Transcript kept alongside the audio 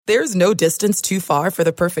There's no distance too far for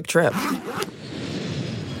the perfect trip.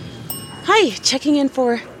 Hi, checking in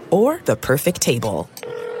for... Or the perfect table.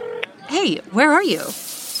 Hey, where are you?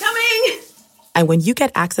 Coming! And when you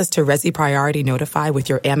get access to Resi Priority Notify with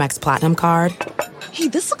your Amex Platinum card... Hey,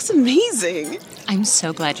 this looks amazing. I'm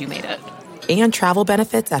so glad you made it. And travel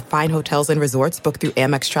benefits at fine hotels and resorts booked through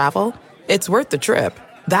Amex Travel, it's worth the trip.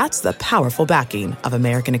 That's the powerful backing of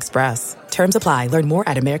American Express. Terms apply. Learn more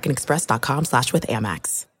at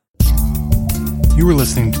americanexpress.com/withAmex. You are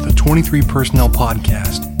listening to the 23 Personnel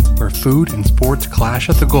Podcast, where food and sports clash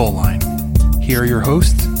at the goal line. Here are your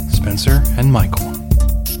hosts, Spencer and Michael.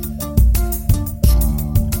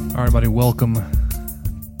 All right, everybody, welcome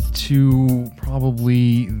to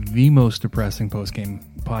probably the most depressing postgame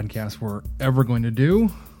podcast we're ever going to do.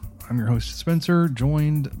 I'm your host, Spencer,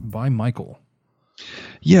 joined by Michael.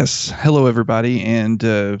 Yes. Hello, everybody. And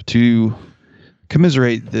to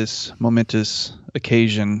commiserate this momentous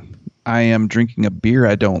occasion, I am drinking a beer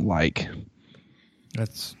I don't like. That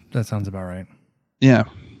sounds about right. Yeah.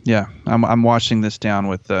 I'm washing this down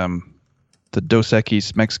with the Dos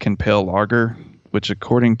Equis Mexican Pale Lager, which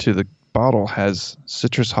according to the bottle has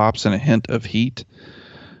citrus hops and a hint of heat,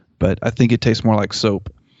 but I think it tastes more like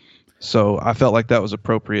soap. So I felt like that was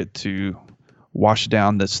appropriate to wash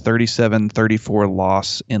down this 37-34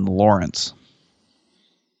 loss in Lawrence.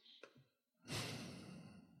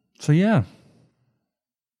 So yeah,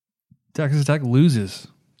 Texas Tech loses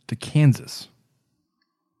to Kansas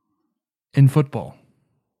in football.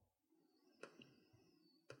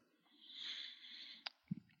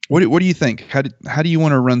 What do you think? How do you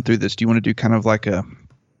want to run through this? Do you want to do kind of like a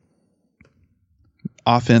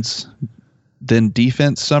offense then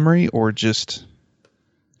defense summary, or just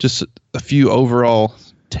a few overall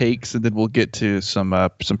takes, and then we'll get to some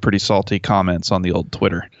pretty salty comments on the old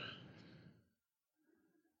Twitter?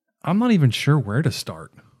 I'm not even sure where to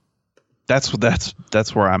start. That's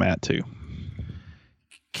where I'm at too.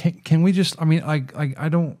 Can we just? I mean, I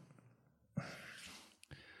don't.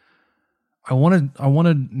 I want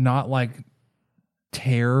to not like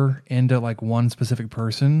tear into like one specific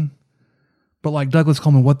person, but like Douglas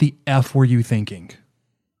Coleman, what the F were you thinking?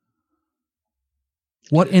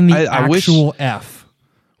 What in the actual F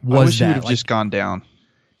was I wish that? You would have just gone down.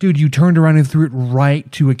 Dude, you turned around and threw it right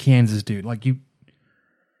to a Kansas dude. Like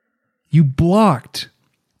you blocked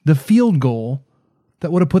the field goal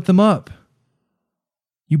that would have put them up.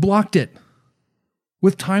 You blocked it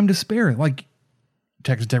with time to spare. Like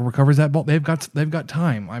Texas Tech recovers that ball. They've got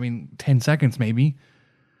time. I mean, 10 seconds maybe.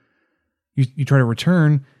 You try to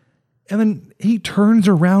return, and then he turns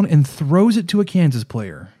around and throws it to a Kansas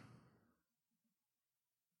player.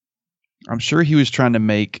 I'm sure he was trying to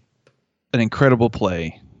make an incredible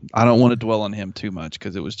play. I don't want to dwell on him too much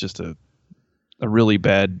because it was just a really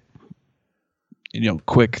bad,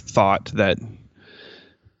 quick thought that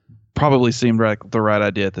probably seemed like the right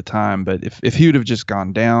idea at the time. But if he would have just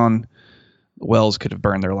gone down, Wells could have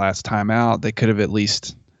burned their last time out. They could have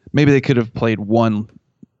maybe they could have played one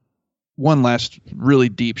last really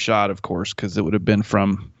deep shot, of course, because it would have been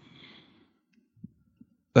from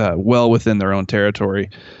well within their own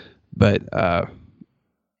territory. But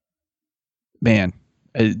man,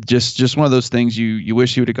 just one of those things you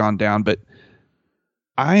wish you would have gone down. But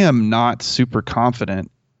I am not super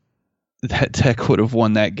confident that Tech would have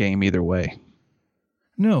won that game either way.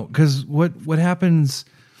 No, because what happens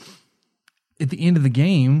at the end of the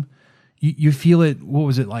game, you feel it. What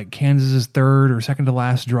was it like? Kansas's third or second to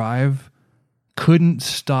last drive couldn't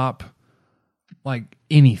stop like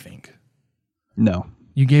anything. No,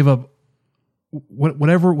 you gave up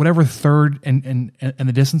whatever third and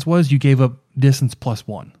the distance was. You gave up distance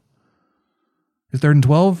 +1. It's 3rd and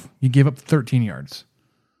 12. You gave up 13 yards.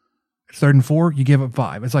 It's 3rd and 4. You gave up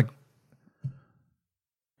 5. It's like,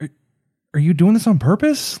 are you doing this on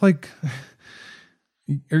purpose? Like.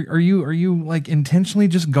 Are you like intentionally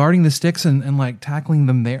just guarding the sticks and like tackling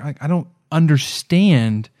them there? Like, I don't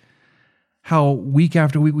understand how week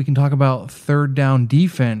after week we can talk about third down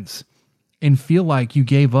defense and feel like you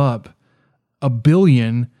gave up a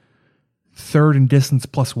billion third and distance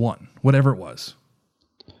 +1, whatever it was.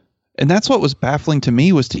 And that's what was baffling to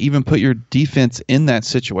me, was to even put your defense in that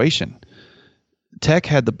situation. Tech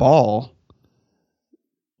had the ball,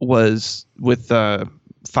 was with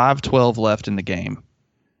 5:12 left in the game.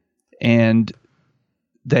 And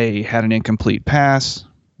they had an incomplete pass,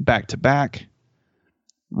 back-to-back,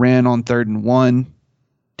 ran on 3rd and 1,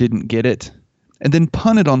 didn't get it, and then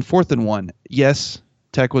punted on 4th and 1. Yes,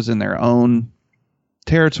 Tech was in their own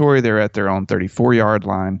territory. They're at their own 34-yard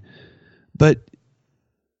line. But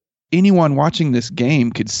anyone watching this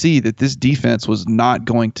game could see that this defense was not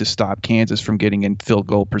going to stop Kansas from getting in field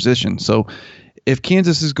goal position. So if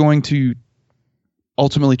Kansas is going to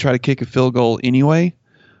ultimately try to kick a field goal anyway,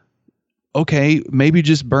 okay, maybe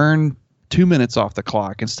just burn 2 minutes off the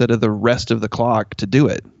clock instead of the rest of the clock to do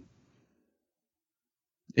it.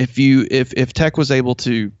 If Tech was able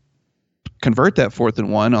to convert that 4th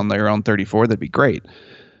and 1 on their own 34, that'd be great,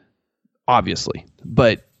 obviously.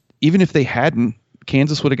 But even if they hadn't,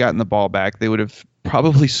 Kansas would have gotten the ball back. They would have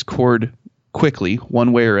probably scored quickly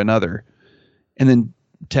one way or another. And then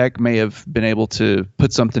Tech may have been able to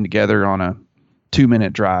put something together on a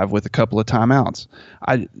 2-minute drive with a couple of timeouts.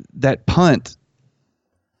 That punt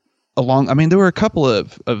there were a couple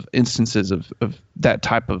of instances of that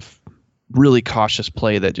type of really cautious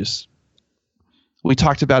play that just, we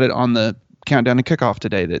talked about it on the countdown to kickoff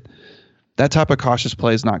today, that type of cautious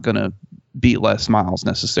play is not going to beat Les Miles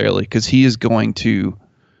necessarily, because he's going to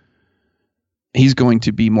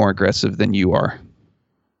be more aggressive than you are.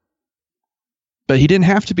 But he didn't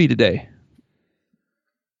have to be today.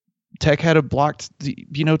 Tech had a blocked,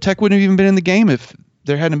 Tech wouldn't have even been in the game if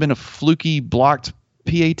there hadn't been a fluky blocked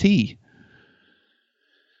PAT.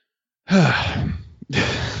 I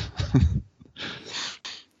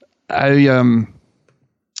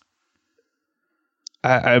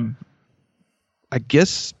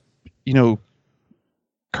guess,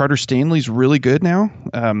 Carter Stanley's really good now.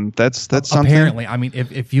 That's something. Apparently, I mean,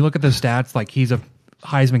 if you look at the stats, like, he's a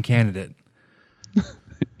Heisman candidate.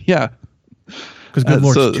 Yeah. Because good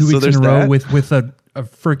Lord, 2 weeks in a row with a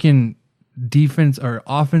freaking defense or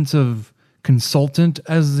offensive consultant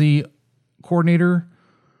as the coordinator.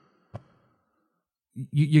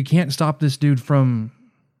 You can't stop this dude from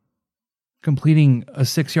completing a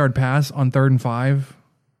 6-yard pass on 3rd and 5,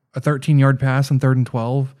 a 13-yard pass on 3rd and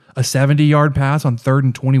 12, a 70-yard pass on 3rd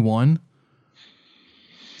and 21.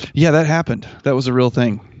 Yeah, that happened. That was a real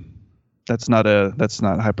thing. That's not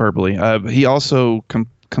hyperbole. He also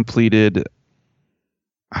completed,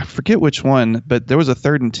 I forget which one, but there was a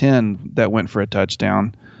 3rd and 10 that went for a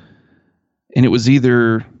touchdown, and it was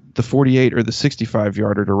either the 48 or the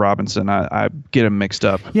 65-yarder to Robinson. I get them mixed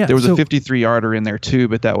up. Yeah, there was a 53-yarder in there too,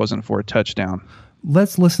 but that wasn't for a touchdown.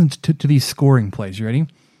 Let's listen to these scoring plays. You ready?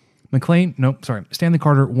 Stanley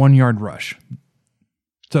Carter, 1-yard rush.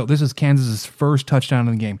 So this is Kansas's first touchdown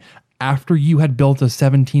in the game after you had built a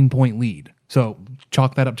 17-point lead. So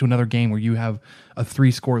chalk that up to another game where you have a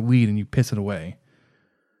 3-score lead and you piss it away.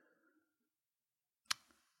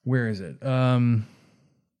 Where is it?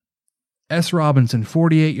 S. Robinson,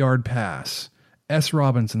 48-yard pass. S.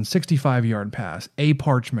 Robinson, 65-yard pass. A.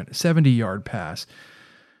 Parchment, 70-yard pass.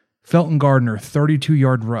 Felton Gardner,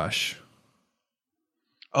 32-yard rush.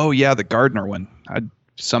 Oh, yeah, the Gardner one. I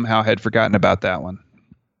somehow had forgotten about that one.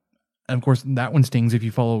 And, of course, that one stings if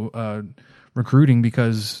you follow recruiting,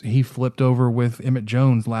 because he flipped over with Emmett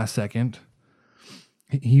Jones last second.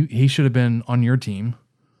 He should have been on your team.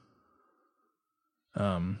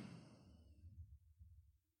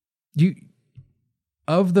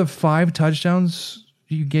 Of the 5 touchdowns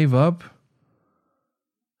you gave up,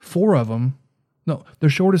 4 of them, the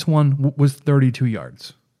shortest one was 32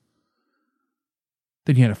 yards.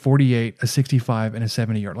 Then you had a 48, a 65, and a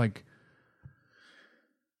 70-yard. Like,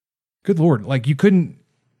 good Lord! Like, you couldn't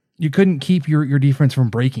keep your defense from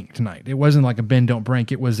breaking tonight. It wasn't like a bend don't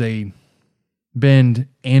break. It was a bend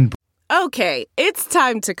and. Okay, it's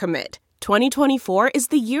time to commit. 2024 is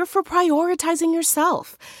the year for prioritizing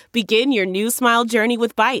yourself. Begin your new smile journey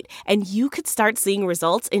with Byte, and you could start seeing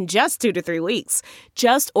results in just 2 to 3 weeks.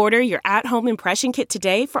 Just order your at-home impression kit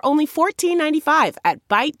today for only $14.95 at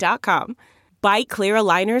Byte.com. Byte Clear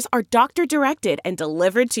aligners are doctor-directed and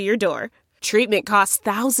delivered to your door. Treatment costs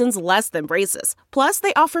thousands less than braces. Plus,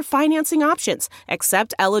 they offer financing options,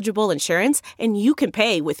 accept eligible insurance, and you can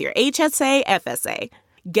pay with your HSA FSA.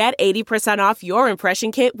 Get 80% off your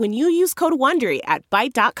impression kit when you use code WONDERY at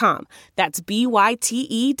Byte.com. That's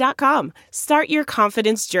BYTE.com. Start your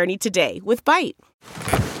confidence journey today with Byte.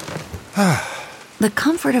 The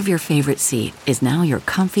comfort of your favorite seat is now your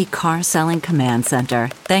comfy car selling command center,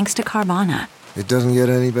 thanks to Carvana. It doesn't get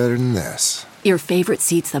any better than this. Your favorite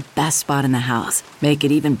seat's the best spot in the house. Make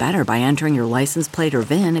it even better by entering your license plate or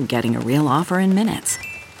VIN and getting a real offer in minutes.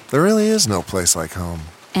 There really is no place like home.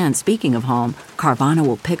 And speaking of home, Carvana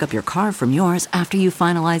will pick up your car from yours after you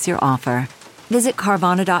finalize your offer. Visit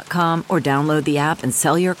Carvana.com or download the app and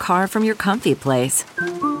sell your car from your comfy place.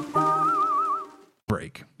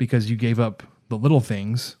 Break, because you gave up the little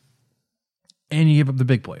things and you gave up the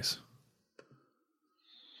big plays.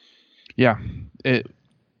 Yeah. It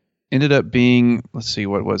ended up being, let's see,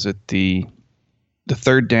 what was it? The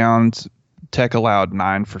third downs Tech allowed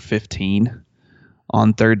 9 for 15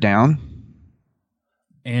 on third down.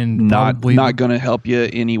 And not going to help you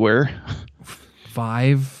anywhere.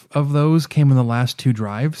 5 of those came in the last 2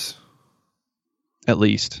 drives. At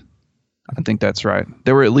least. I think that's right.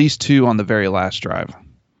 There were at least 2 on the very last drive.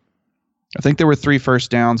 I think there were 3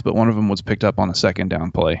 first downs, but one of them was picked up on a second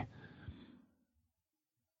down play.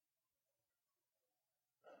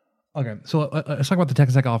 Okay, so let's talk about the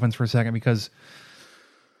Texas Tech offense for a second, because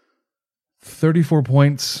 34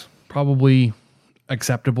 points, probably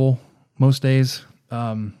acceptable most days.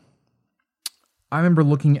 I remember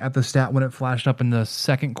looking at the stat when it flashed up in the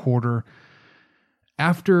second quarter.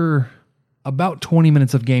 After about 20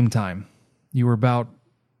 minutes of game time, you were about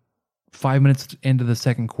 5 minutes into the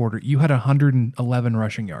second quarter, you had 111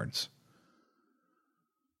 rushing yards.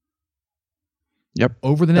 Yep.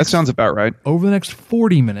 That sounds about right. Over the next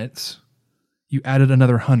 40 minutes, you added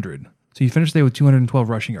another 100. So you finished the day with 212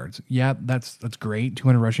 rushing yards. Yeah, that's great,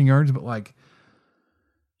 200 rushing yards, but like,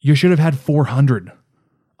 you should have had 400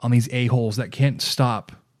 on these a-holes that can't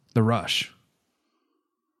stop the rush.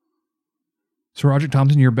 So SaRodorick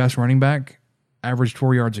Thompson, your best running back, averaged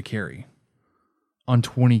 4 yards a carry on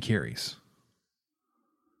 20 carries.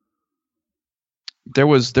 There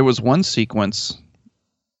was one sequence,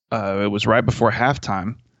 it was right before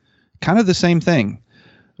halftime, kind of the same thing,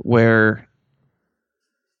 where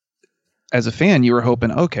as a fan you were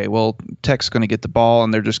hoping, okay, well, Tech's going to get the ball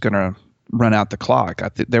and they're just going to run out the clock.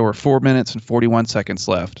 There were 4 minutes and 41 seconds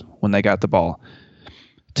left when they got the ball.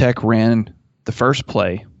 Tech ran the first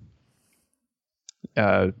play.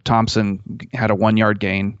 Thompson had a 1-yard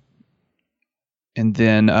gain. And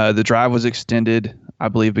then the drive was extended, I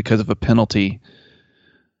believe, because of a penalty.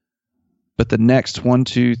 But the next 1,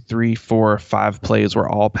 2, 3, 4, 5 plays were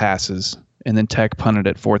all passes. And then Tech punted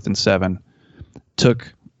at 4th and 7.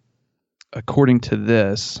 Took, according to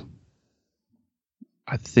this,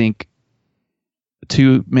 I think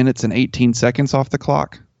 2 minutes and 18 seconds off the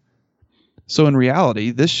clock. So in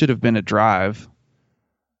reality, this should have been a drive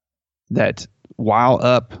that, while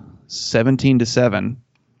up 17-7,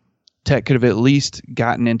 Tech could have at least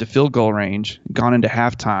gotten into field goal range, gone into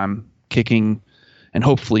halftime, kicking and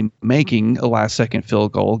hopefully making a last-second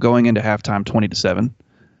field goal, going into halftime 20-7,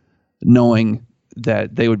 knowing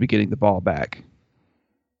that they would be getting the ball back.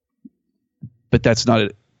 But that's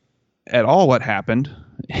not at all what happened,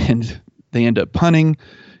 and they end up punting.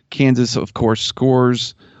 Kansas, of course,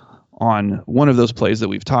 scores on one of those plays that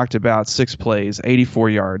we've talked about, 6 plays, 84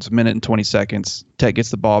 yards, a minute and 20 seconds. Tech gets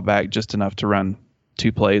the ball back just enough to run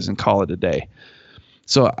 2 plays and call it a day.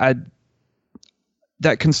 So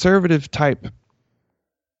that conservative type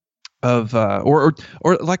of or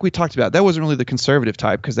like we talked about, that wasn't really the conservative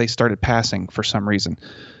type because they started passing for some reason.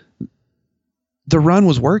 The run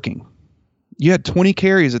was working. You had 20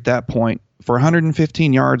 carries at that point for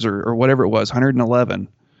 115 yards or whatever it was, 111.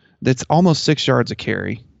 That's almost 6 yards a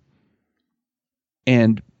carry.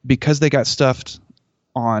 And because they got stuffed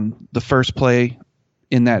on the first play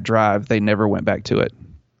in that drive, they never went back to it.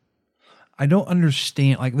 I don't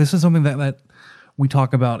understand. Like, this is something that we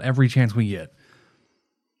talk about every chance we get.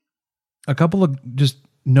 A couple of just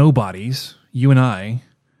nobodies, you and I,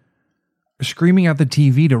 are screaming at the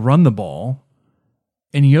TV to run the ball,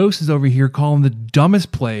 and Yost is over here calling the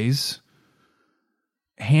dumbest plays,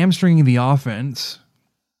 hamstringing the offense,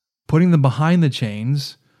 putting them behind the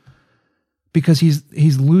chains, because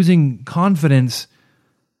he's losing confidence,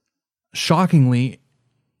 shockingly,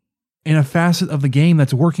 in a facet of the game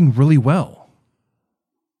that's working really well.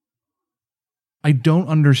 I don't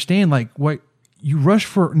understand, like, what you rushed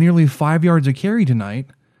for nearly 5 yards a carry tonight.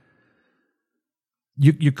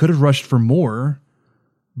 You could have rushed for more,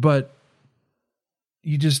 but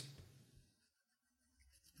you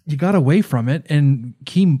got away from it. And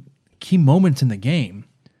key moments in the game,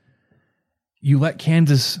 you let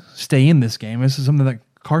Kansas stay in this game. This is something that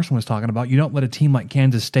Carson was talking about. You don't let a team like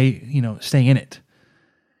Kansas stay in it.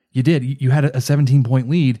 You did. You had a 17-point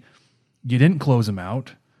lead. You didn't close them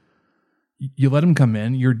out. You let them come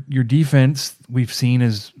in. Your defense, we've seen,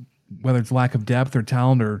 is, whether it's lack of depth or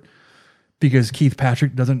talent, or because Keith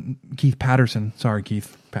Patterson. Sorry,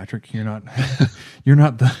 Keith Patrick, you're not you're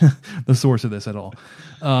not the source of this at all.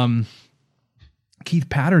 Keith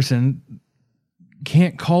Patterson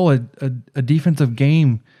can't call a defensive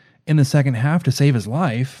game in the second half to save his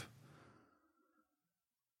life.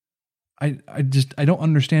 I don't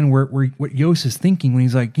understand what Yost is thinking when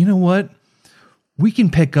he's like, you know what? We can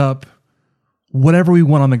pick up whatever we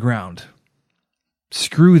want on the ground.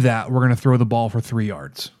 Screw that. We're going to throw the ball for 3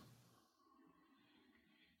 yards.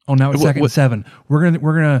 Oh, now it's second and 7. We're going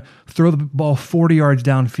to throw the ball 40 yards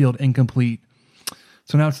downfield, incomplete.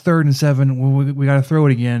 So now it's 3rd and 7. We got to throw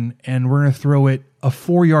it again, and we're going to throw it a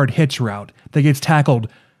 4-yard hitch route that gets tackled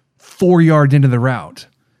 4 yards into the route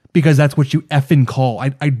because that's what you effing call.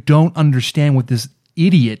 I don't understand what this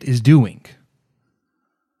idiot is doing.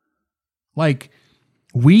 Like,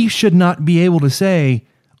 we should not be able to say,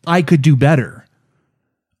 I could do better.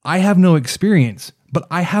 I have no experience, but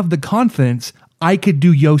I have the confidence I could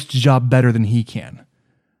do Yost's job better than he can.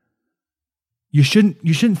 You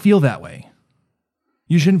shouldn't feel that way.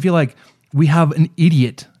 You shouldn't feel like we have an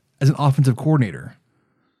idiot as an offensive coordinator.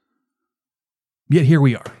 Yet here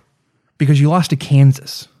we are. Because you lost to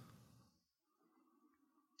Kansas.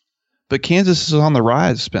 But Kansas is on the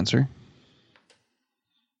rise, Spencer.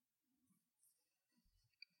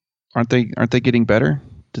 Aren't they getting better?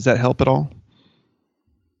 Does that help at all?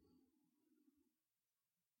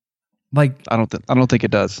 Like, I don't think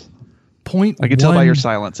it does. I can tell by your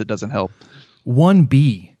silence it doesn't help.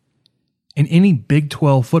 1B in any Big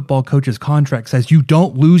 12 football coach's contract says you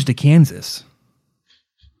don't lose to Kansas.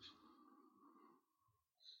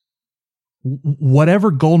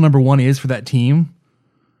 Whatever goal number 1 is for that team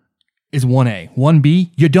is 1A.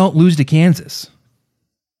 1B, you don't lose to Kansas.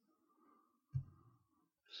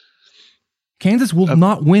 Kansas will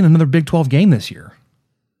not win another Big 12 game this year.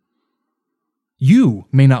 You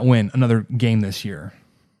may not win another game this year.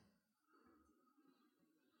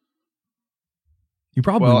 You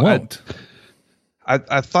probably won't.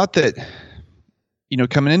 I thought that,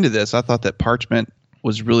 coming into this, I thought that Parchment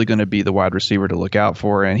was really going to be the wide receiver to look out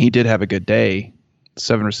for, and he did have a good day.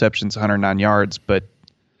 7 receptions, 109 yards, but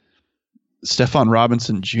Stephon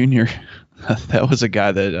Robinson Jr., that was a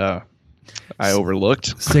guy that I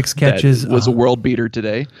overlooked. 6 catches. Was a world beater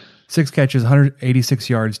today. 6 catches, 186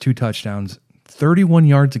 yards, 2 touchdowns, 31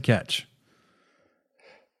 yards a catch.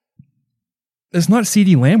 It's not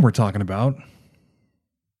CeeDee Lamb we're talking about.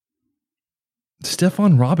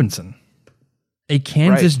 Stephon Robinson, a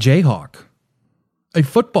Kansas Jayhawk, a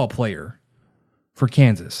football player for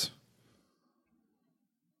Kansas.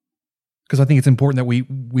 Because I think it's important that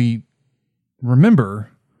we remember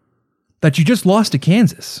that you just lost to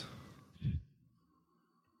Kansas.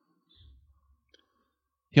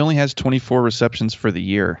 He only has 24 receptions for the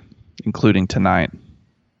year, including tonight.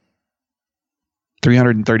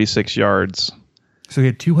 336 yards. So he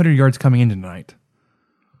had 200 yards coming in tonight.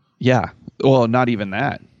 Yeah. Well, not even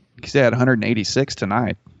that. Because he had 186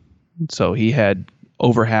 tonight. So he had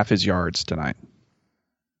over half his yards tonight.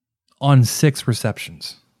 On 6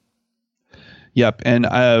 receptions. Yep. And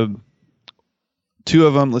 2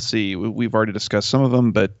 of them, let's see, we've already discussed some of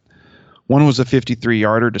them, but one was a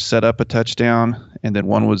 53-yarder to set up a touchdown, and then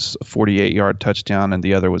one was a 48-yard touchdown, and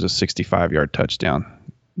the other was a 65-yard touchdown.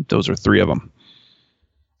 Those are 3 of them.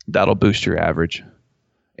 That'll boost your average.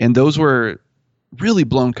 And those were really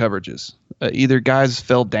blown coverages. Either guys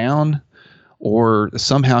fell down or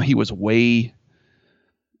somehow he was way...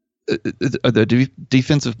 the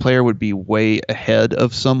defensive player would be way ahead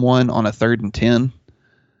of someone on a 3rd and 10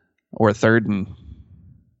 or a 3rd and...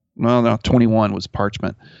 Well, no, 21 was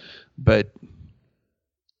Parchment. But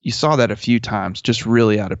you saw that a few times, just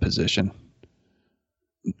really out of position.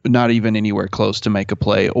 Not even anywhere close to make a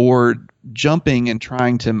play, or jumping and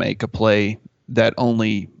trying to make a play that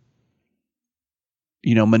only,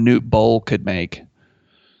 Manute Bol could make,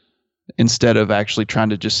 instead of actually trying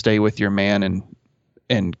to just stay with your man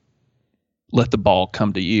and let the ball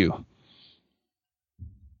come to you.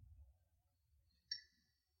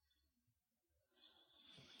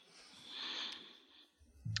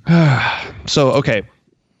 So, okay,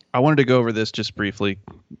 I wanted to go over this just briefly.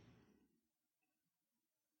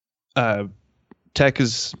 Tech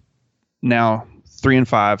is now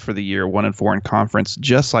 3-5 for the year, 1-4 in conference,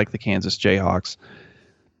 just like the Kansas Jayhawks.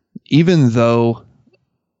 Even though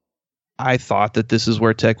I thought that this is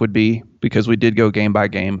where Tech would be, because we did go game by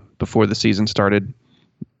game before the season started.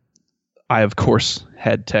 I, of course,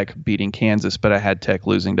 had Tech beating Kansas, but I had Tech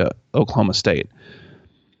losing to Oklahoma State.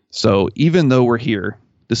 So even though we're here,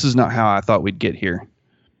 this is not how I thought we'd get here.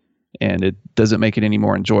 And it doesn't make it any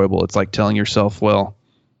more enjoyable. It's like telling yourself, well,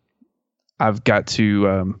 I've got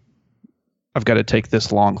to take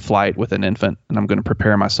this long flight with an infant, and I'm going to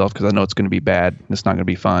prepare myself because I know it's going to be bad and it's not going to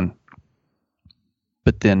be fun.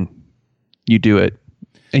 But then you do it,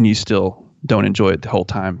 and you still don't enjoy it the whole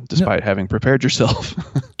time, despite having prepared yourself.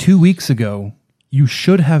 2 weeks ago, you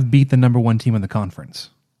should have beat the number 1 team in the conference.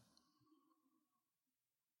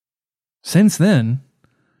 Since then,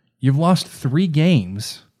 you've lost 3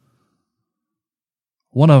 games.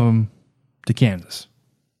 One of them to Kansas.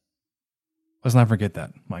 Let's not forget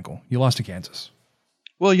that, Michael. You lost to Kansas.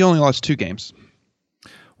 Well, you only lost 2 games.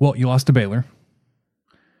 Well, you lost to Baylor.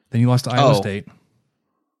 Then you lost to Iowa State.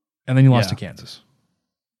 and then you lost Yeah. to Kansas.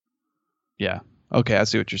 Yeah. Okay, I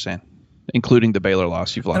see what you're saying. Including the Baylor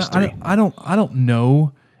loss, you've lost And 3. I don't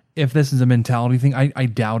know if this is a mentality thing. I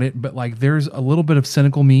doubt it, but like there's a little bit of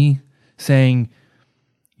cynical me saying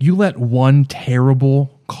you let one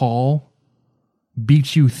terrible call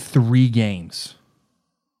beat you 3 games.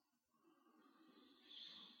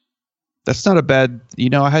 That's not a bad.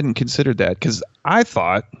 I hadn't considered that because I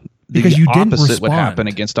thought Because you didn't opposite would respond. happen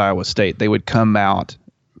against Iowa State. They would come out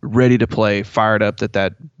ready to play, fired up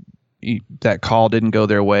that call didn't go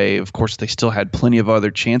their way. Of course, they still had plenty of other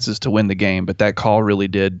chances to win the game, but that call really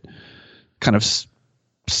did kind of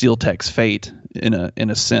seal Tech's fate in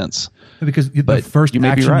a sense. Because the But first you may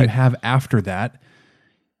be action right. you have after that,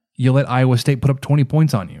 you let Iowa State put up 20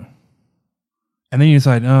 points on you. And then you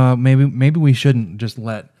decide, maybe we shouldn't just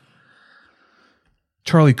let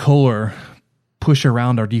Charlie Kohler push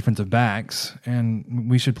around our defensive backs and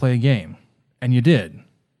we should play a game. And you did.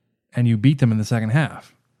 And you beat them in the second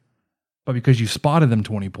half. But because you spotted them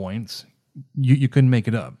 20 points, you couldn't make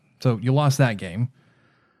it up. So you lost that game.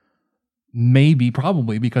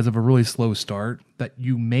 Probably because of a really slow start that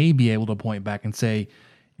you may be able to point back and say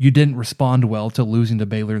you didn't respond well to losing to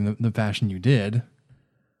Baylor in the fashion you did.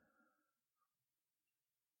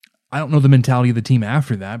 I don't know the mentality of the team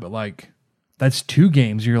after that, but like that's 2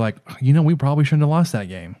 games. You're like, we probably shouldn't have lost that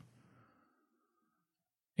game.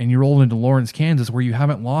 And you rolled into Lawrence, Kansas, where you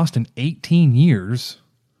haven't lost in 18 years.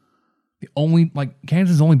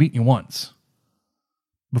 Kansas only beat you once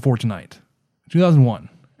before tonight, 2001.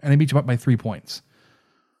 And they beat you up by 3 points.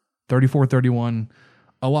 34-31.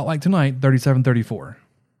 A lot like tonight, 37-34.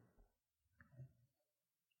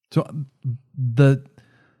 So the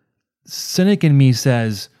cynic in me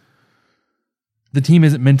says the team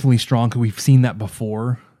isn't mentally strong because we've seen that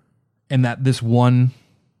before. And that this one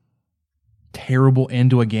terrible end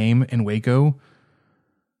to a game in Waco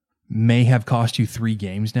may have cost you 3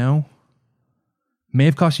 games now. May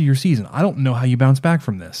have cost you your season. I don't know how you bounce back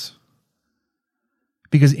from this.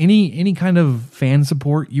 Because any kind of fan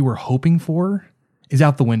support you were hoping for is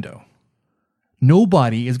out the window.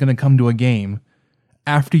 Nobody is going to come to a game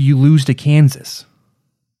after you lose to Kansas.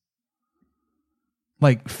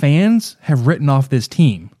 Like, fans have written off this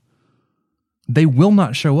team. They will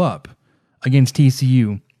not show up against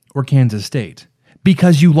TCU or Kansas State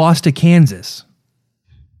because you lost to Kansas.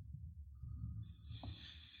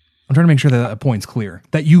 I'm trying to make sure that point's clear.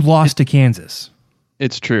 That you lost to Kansas.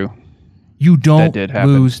 It's true. You don't That did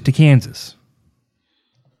happen. lose to Kansas.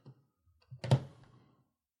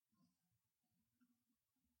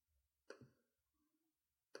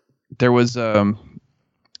 There was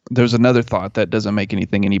there's another thought that doesn't make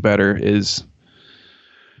anything any better is,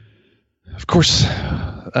 of course,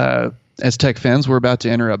 as Tech fans, we're about to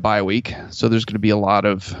enter a bye week, so there's going to be a lot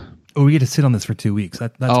of. Oh, we get to sit on this for 2 weeks.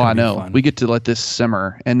 That's Oh, gonna I be know. fun. We get to let this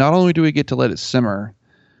simmer, and not only do we get to let it simmer,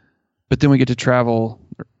 but then we get to travel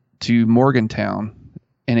to Morgantown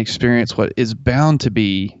and experience what is bound to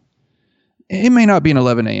be. It may not be an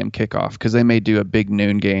 11 a.m. kickoff because they may do a big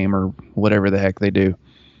noon game or whatever the heck they do.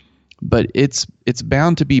 But it's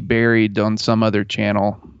bound to be buried on some other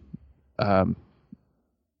channel, and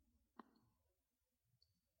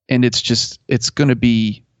it's going to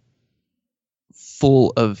be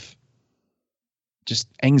full of just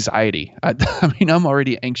anxiety. I mean, I'm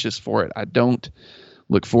already anxious for it. I don't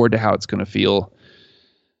look forward to how it's going to feel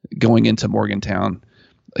going into Morgantown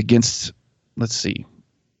against. Let's see,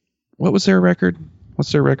 what was their record?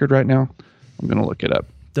 What's their record right now? I'm going to look it up.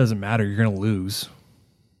 Doesn't matter. You're going to lose.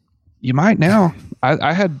 You might now.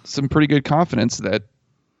 I had some pretty good confidence that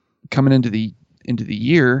coming into the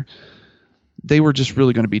year, they were just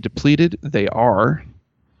really going to be depleted. They are.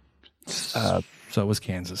 So was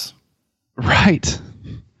Kansas. Right.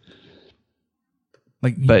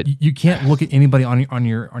 Like, But- you can't look at anybody on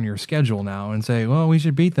your schedule now and say, well, we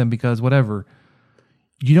should beat them because whatever.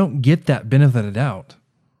 You don't get that benefit of the doubt.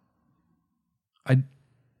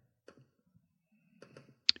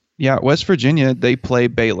 Yeah, West Virginia, they play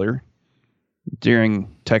Baylor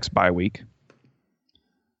during Tech's bye week.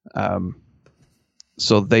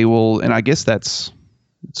 So they will, and I guess it's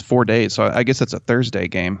 4 days. So I guess that's a Thursday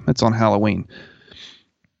game. It's on Halloween.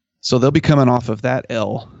 So they'll be coming off of that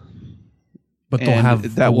L. But they'll and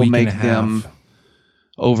have that a will week and make a them half.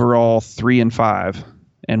 overall 3-5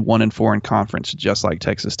 and 1-4 in conference, just like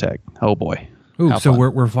Texas Tech. Oh boy. Ooh, How so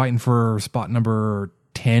fun. we're fighting for spot number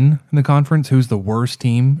 10 in the conference. Who's the worst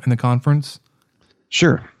team in the conference?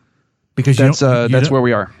 Sure. Because That's don't- where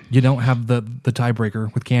we are. You don't have the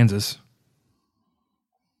tiebreaker with Kansas.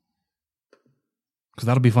 Because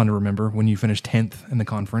that'll be fun to remember when you finish 10th in the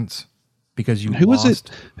conference. Because you Who was lost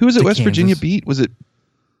it? Who was it? to West Virginia Kansas. beat? Was it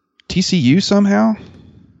TCU somehow?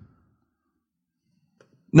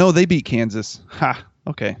 No, they beat Kansas. Ha.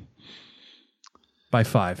 Okay. By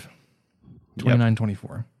 5.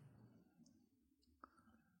 29-24.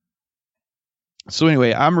 So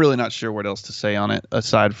anyway, I'm really not sure what else to say on it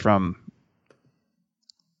aside from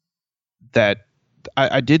that.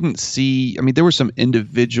 I didn't see. I mean, there were some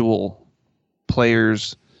individual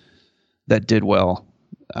players that did well.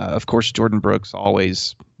 Of course, Jordan Brooks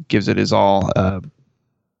always gives it his all.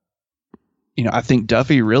 I think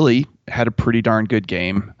Duffy really had a pretty darn good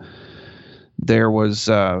game. There was,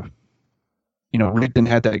 Rigdon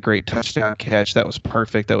had that great touchdown catch. That was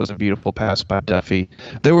perfect. That was a beautiful pass by Duffy.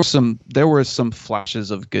 There were some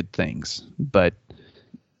flashes of good things, but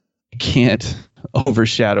you can't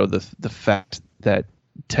overshadow the fact that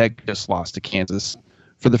Tech just lost to Kansas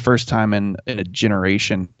for the first time in a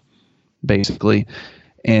generation, basically,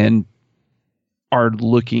 and are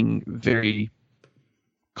looking very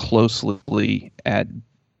closely at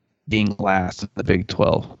being last in the Big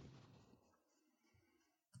 12.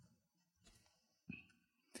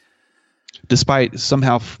 Despite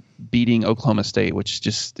somehow beating Oklahoma State, which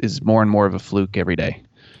just is more and more of a fluke every day,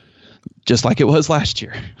 just like it was last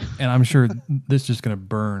year. And I'm sure this is just going to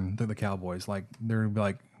burn the Cowboys. Like, they're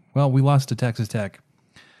like, well, we lost to Texas Tech,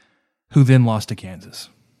 who then lost to Kansas.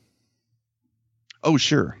 Oh,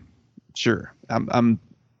 sure. I'm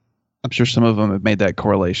sure some of them have made that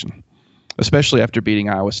correlation, especially after beating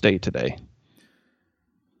Iowa State today.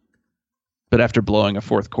 But after blowing a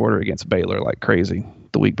fourth quarter against Baylor like crazy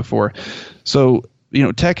the week before. So,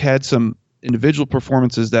 Tech had some individual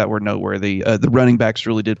performances that were noteworthy. The running backs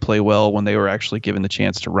really did play well when they were actually given the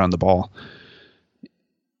chance to run the ball.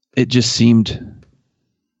 It just seemed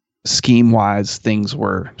scheme-wise things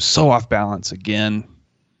were so off balance again.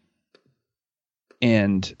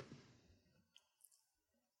 And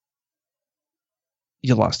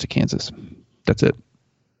you lost to Kansas. That's it.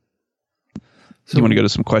 So you want to go to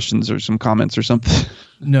some questions or some comments or something?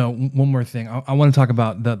 No, one more thing. I want to talk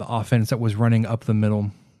about the offense that was running up the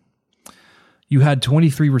middle. You had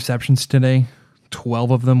 23 receptions today.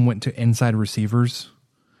 12 of them went to inside receivers.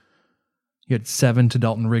 You had 7 to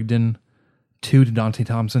Dalton Rigdon, 2 to Dante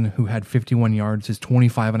Thompson, who had 51 yards, his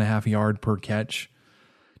 25.5 yard per catch.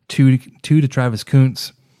 2 to Travis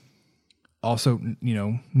Kuntz, also,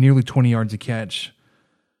 nearly 20 yards a catch.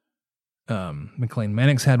 McLean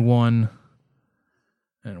Mannix had 1.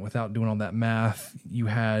 And without doing all that math, you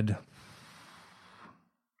had,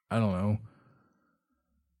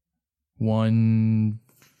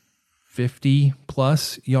 150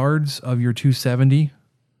 plus yards of your 270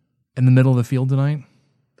 in the middle of the field tonight.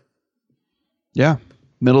 Yeah,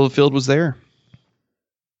 middle of the field was there.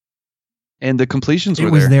 And the completions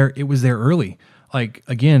were there. It was there early. Like,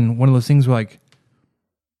 again, one of those things where, like,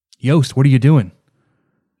 Yost, what are you doing?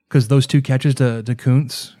 Because those 2 catches to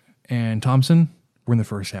Kuntz and Thompson were in the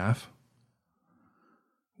first half.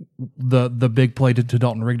 The big play to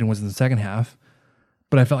Dalton Rigdon was in the second half,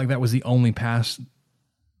 but I felt like that was the only pass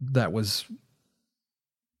that was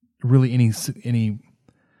really anything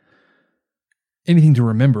to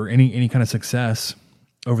remember, any kind of success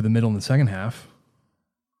over the middle in the second half.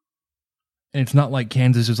 And it's not like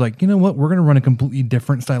Kansas is like, you know what, we're going to run a completely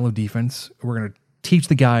different style of defense. We're going to teach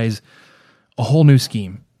the guys a whole new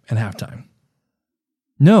scheme at halftime.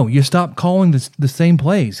 No, you stop calling the same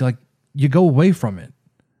plays. Like, you go away from it.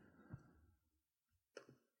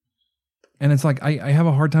 And it's like, I have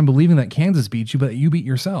a hard time believing that Kansas beat you, but you beat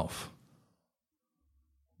yourself.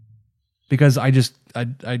 Because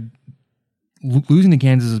losing to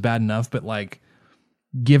Kansas is bad enough, but like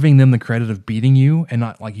giving them the credit of beating you and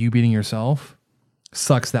not like you beating yourself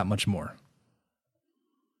sucks that much more.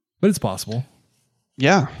 But it's possible.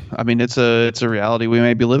 Yeah. I mean, it's a reality we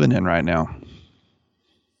may be living in right now.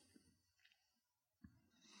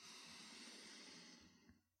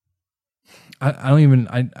 I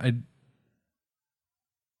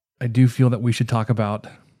do feel that we should talk about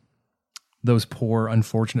those poor,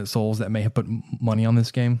 unfortunate souls that may have put money on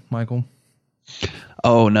this game, Michael.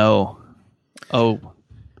 Oh, no. Oh.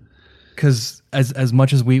 Because as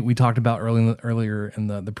much as we talked about earlier in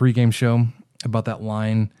the pregame show about that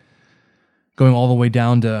line going all the way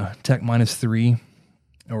down to Tech -3,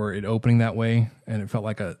 or it opening that way, and it felt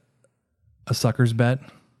like a sucker's bet.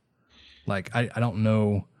 Like, I don't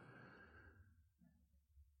know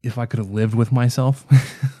if I could have lived with myself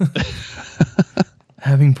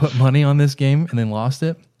having put money on this game and then lost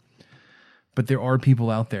it. But there are people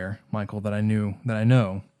out there, Michael, that I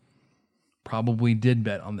know probably did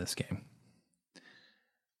bet on this game.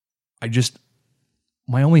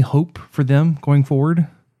 My only hope for them going forward,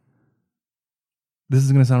 this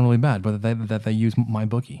is going to sound really bad, but that they use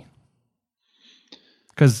MyBookie.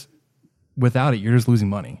 because without it, you're just losing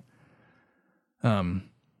money.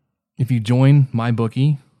 If you join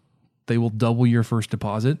MyBookie, they will double your first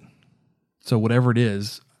deposit. So whatever it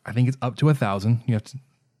is, I think it's up to 1,000. You have to,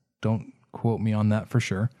 don't quote me on that for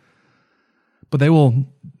sure, but they will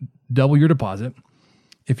double your deposit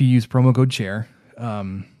if you use promo code CHAIR.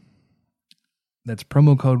 That's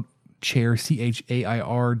promo code CHAIR,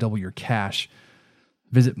 CHAIR, double your cash.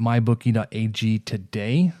 Visit mybookie.ag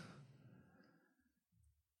today.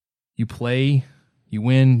 You play, you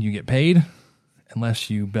win, you get paid, unless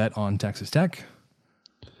you bet on Texas Tech.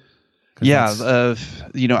 Yeah,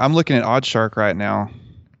 I'm looking at OddsShark right now,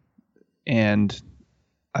 and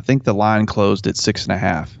I think the line closed at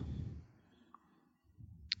 6.5.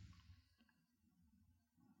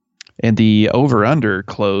 And the over-under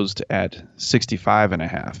closed at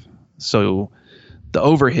 65.5. So the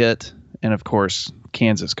over hit, and of course,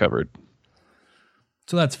 Kansas covered.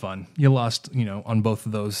 So that's fun. You lost, on both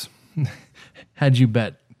of those. Had you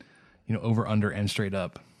bet, over, under, and straight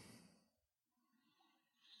up.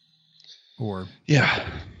 Or yeah,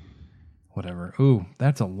 whatever. Ooh,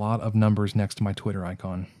 that's a lot of numbers next to my Twitter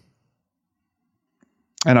icon.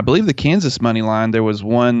 And I believe the Kansas money line, there was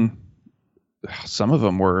one, some of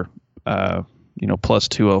them were, plus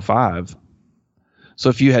 205. So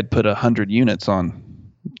if you had put 100 units on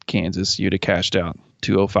Kansas, you'd have cashed out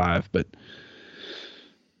 205. But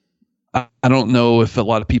I don't know if a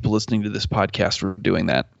lot of people listening to this podcast were doing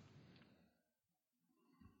that.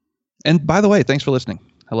 And by the way, thanks for listening.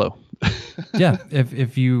 Hello. Yeah.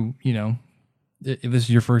 If you, if this is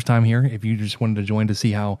your first time here, if you just wanted to join to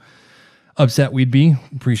see how upset we'd be,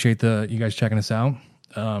 appreciate you guys checking us out.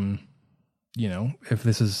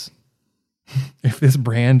 If this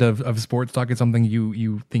brand of sports talk is something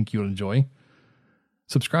you think you'll enjoy,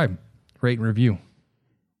 subscribe, rate, and review.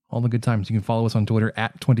 All the good times. You can follow us on Twitter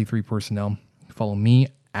at 23personnel. Follow me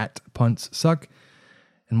at puntssuck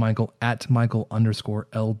and Michael at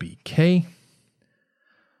Michael_LBK.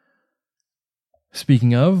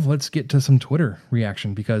 Speaking of, let's get to some Twitter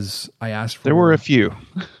reaction because I asked for... There were a few.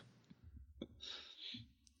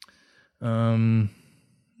 Okay.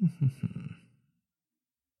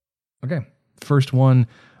 First one,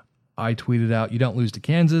 I tweeted out, "You don't lose to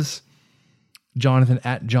Kansas." Jonathan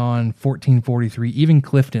at John1443. Even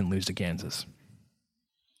Cliff didn't lose to Kansas.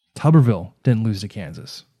 Tuberville didn't lose to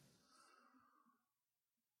Kansas.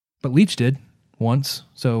 But Leach did once,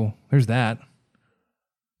 so there's that.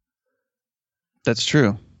 That's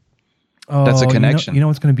true. That's a connection. You know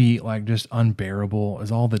what's going to be like just unbearable is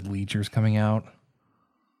all the Leechers coming out.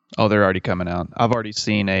 Oh, they're already coming out. I've already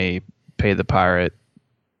seen a Pay the Pirate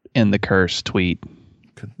in the curse tweet.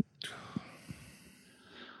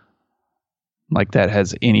 Like that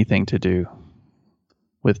has anything to do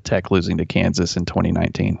with Tech losing to Kansas in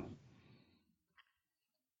 2019.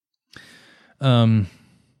 Red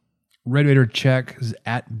Raider Check is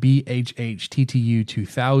at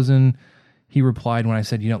BHHTTU2000. He replied when I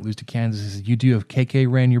said you don't lose to Kansas. He said, "You do have KK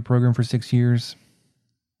ran your program for 6 years."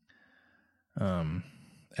 And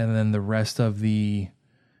then the rest of the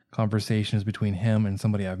conversation is between him and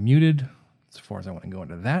somebody I've muted, as far as I want to go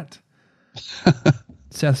into that.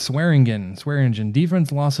 Seth Swearingen,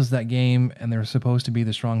 defense lost us that game, and they're supposed to be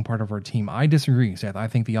the strong part of our team. I disagree, Seth. I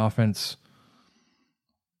think the offense...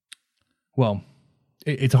 Well,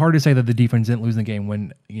 it's hard to say that the defense didn't lose the game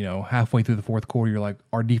when, halfway through the fourth quarter, you're like,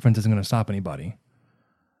 our defense isn't going to stop anybody.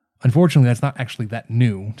 Unfortunately, that's not actually that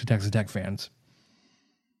new to Texas Tech fans.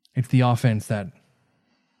 It's the offense that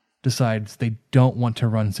decides they don't want to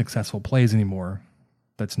run successful plays anymore.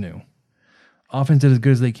 That's new. Offense did as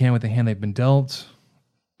good as they can with the hand they've been dealt.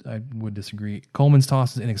 I would disagree. Coleman's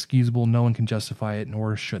toss is inexcusable. No one can justify it,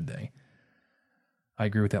 nor should they. I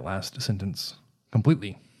agree with that last sentence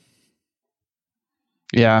completely.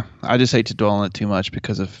 Yeah, I just hate to dwell on it too much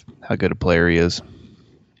because of how good a player he is.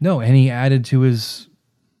 No, and he added to his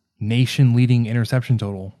nation-leading interception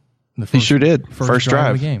total. In the he sure did. First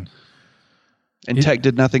drive of the game. And Tech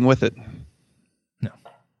did nothing with it. No.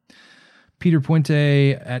 Peter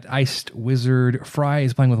Puente at Iced Wizard. Fry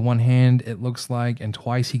is playing with one hand, it looks like, and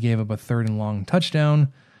twice he gave up a third and long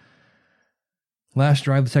touchdown. Last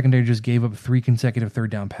drive, the secondary just gave up 3 consecutive third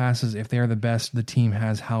down passes. If they are the best the team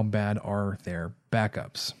has, how bad are their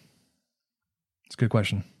backups? It's a good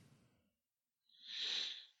question.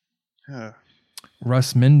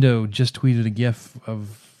 Russ Mendo just tweeted a gif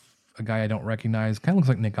of a guy I don't recognize. Kind of looks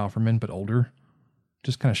like Nick Offerman, but older.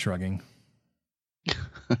 Just kind of shrugging.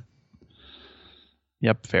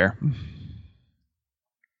 Yep, fair.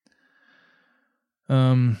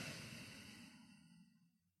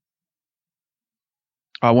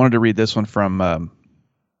 I wanted to read this one from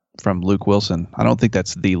from Luke Wilson. I don't think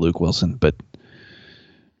that's the Luke Wilson, but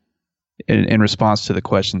in response to the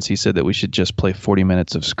questions, he said that we should just play 40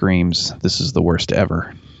 minutes of screams. This is the worst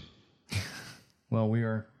ever. Well, we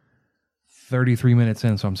are 33 minutes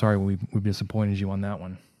in, so I'm sorry we've disappointed you on that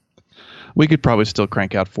one. We could probably still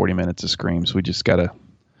crank out 40 minutes of screams.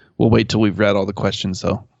 We'll wait till we've read all the questions,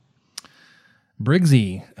 though.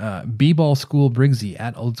 Briggsy, B-Ball School Briggsy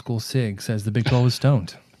at Old School Sig says the Big 12 is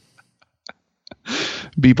stoned.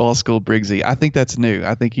 B-Ball School Briggsy. I think that's new.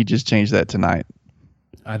 I think he just changed that tonight.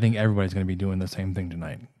 I think everybody's going to be doing the same thing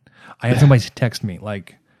tonight. I had somebody text me,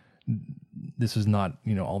 like, this is not,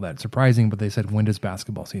 all that surprising, but they said, when does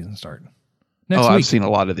basketball season start? Next week. I've seen a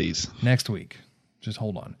lot of these. Next week. Just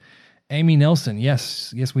hold on. Amy Nelson,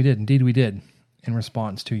 yes, we did. Indeed, we did. In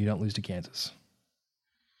response to you don't lose to Kansas.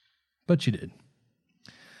 But you did.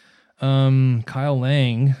 Kyle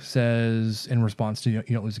Lang says, in response to you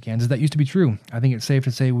don't lose to Kansas, that used to be true. I think it's safe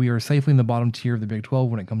to say we are safely in the bottom tier of the Big 12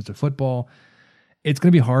 when it comes to football. It's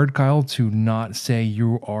going to be hard, Kyle, to not say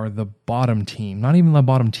you are the bottom team. Not even the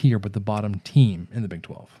bottom tier, but the bottom team in the Big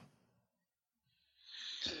 12.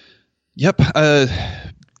 Yep.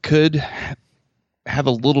 Could have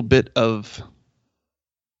a little bit of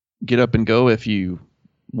get up and go if you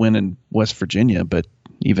win in West Virginia, but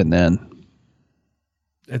even then.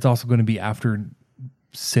 It's also going to be after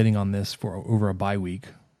sitting on this for over a bye week.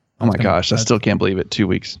 Oh my gosh, I still can't believe it. 2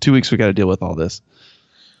 weeks. 2 weeks we got to deal with all this.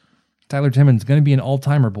 Tyler Timmons going to be an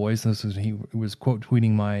all-timer, boys. He was quote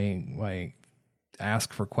tweeting my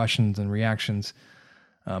ask for questions and reactions.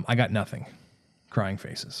 I got nothing. Crying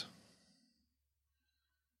faces.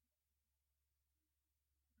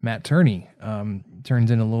 Matt Turney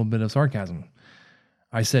turns in a little bit of sarcasm.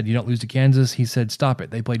 I said, you don't lose to Kansas. He said, stop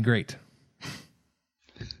it. They played great.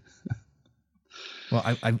 Well,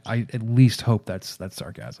 I at least hope that's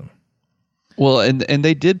sarcasm. Well, and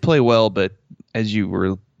they did play well, but as you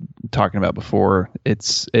were talking about before,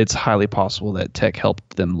 it's highly possible that Tech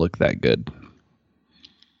helped them look that good.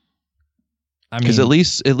 Because at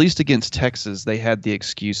least against Texas, they had the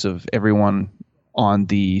excuse of everyone on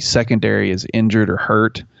the secondary is injured or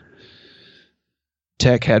hurt.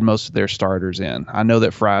 Tech had most of their starters in. I know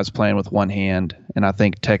that Fry's playing with one hand, and I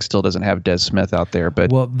think Tech still doesn't have Des Smith out there. But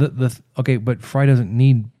but Fry doesn't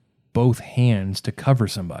need both hands to cover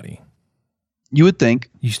somebody. You would think.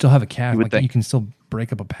 You still have a cast. You can still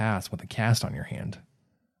break up a pass with a cast on your hand.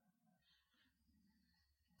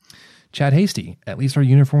 Chad Hasty, at least our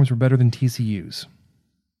uniforms were better than TCU's.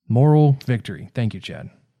 Moral victory. Thank you, Chad.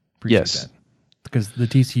 Appreciate that. Because the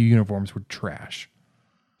TCU uniforms were trash.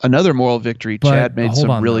 Another moral victory. But Chad made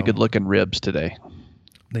some really good-looking ribs today.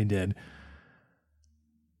 They did.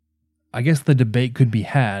 I guess the debate could be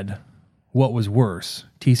had, what was worse,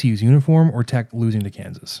 TCU's uniform or Tech losing to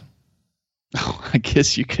Kansas? Oh, I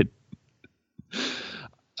guess you could.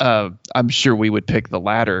 I'm sure we would pick the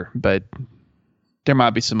latter, but there might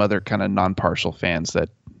be some other kind of non-partial fans that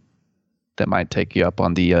might take you up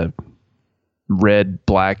on the red,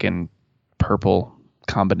 black, and purple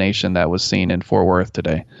combination that was seen in Fort Worth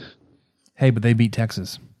today. Hey, but they beat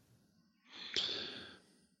Texas.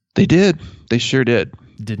 They did. They sure did.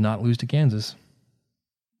 Did not lose to Kansas.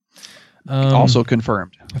 Also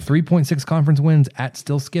confirmed. 3.6 conference wins at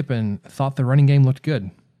Still Skipping. Thought the running game looked good.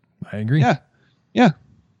 I agree. Yeah.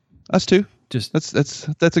 Us too. Just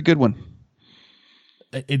that's a good one.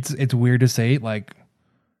 It's weird to say, like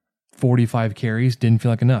 45 carries didn't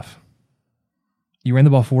feel like enough. You ran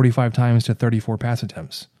the ball 45 times to 34 pass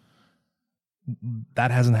attempts.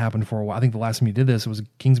 That hasn't happened for a while. I think the last time you did this, it was a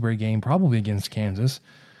Kingsbury game, probably against Kansas,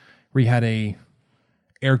 where you had a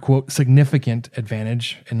air quote significant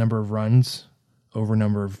advantage in number of runs over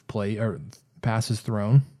number of play or passes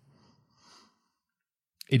thrown.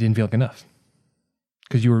 It didn't feel like enough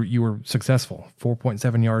because you were successful.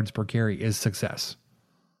 4.7 yards per carry is success.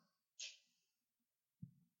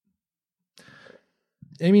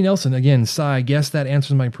 Amy Nelson, again, I guess that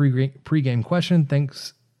answers my pregame question.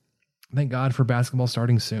 Thank God for basketball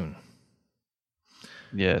starting soon.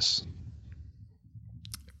 Yes.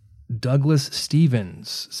 Douglas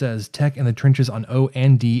Stevens says Tech in the trenches on O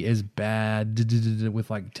and D is bad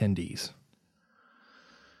with like 10 Ds.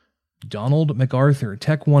 Donald MacArthur,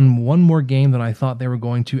 Tech won one more game than I thought they were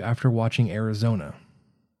going to after watching Arizona.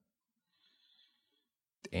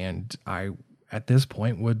 And I, at this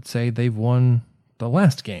point, would say they've won the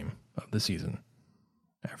last game of the season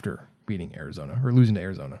after beating Arizona or losing to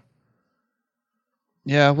Arizona.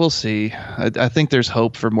 Yeah, we'll see. I think there's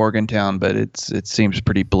hope for Morgantown, but it seems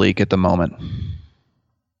pretty bleak at the moment.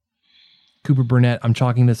 Cooper Burnett, I'm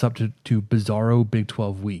chalking this up to bizarro Big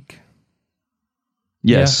 12 week.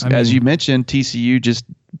 Yes, Yeah, as you mentioned, TCU just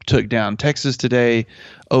took down Texas today.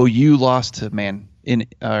 OU lost to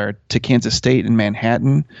to Kansas State in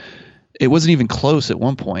Manhattan. It wasn't even close at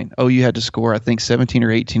one point. OU had to score, I think, 17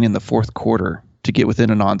 or 18 in the fourth quarter to get within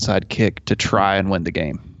an onside kick to try and win the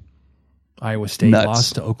game. Iowa State Nuts.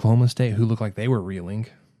 lost to Oklahoma State, who looked like they were reeling.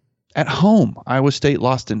 At home, Iowa State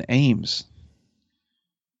lost in Ames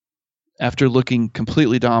after looking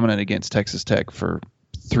completely dominant against Texas Tech for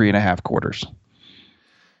 3.5 quarters.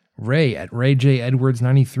 Ray at Ray J. Edwards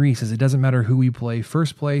 93 says, it doesn't matter who we play,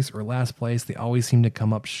 first place or last place, they always seem to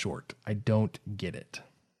come up short. I don't get it.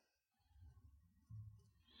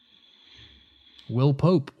 Will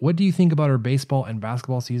Pope, what do you think about our baseball and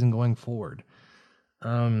basketball season going forward?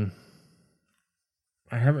 I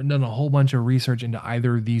haven't done a whole bunch of research into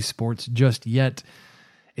either of these sports just yet.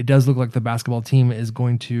 It does look like the basketball team is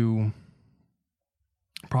going to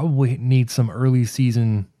probably need some early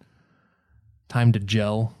season time to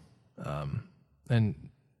gel. And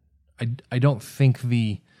I don't think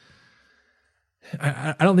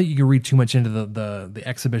I don't think you can read too much into the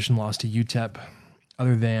exhibition loss to UTEP,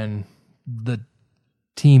 other than the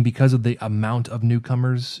team, because of the amount of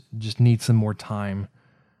newcomers, just needs some more time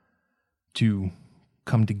to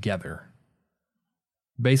come together.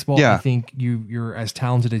 Baseball, Yeah. I think you're as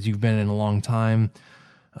talented as you've been in a long time.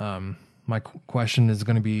 My question is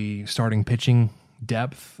going to be starting pitching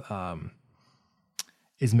depth.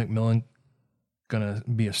 Is McMillan going to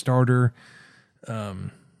be a starter?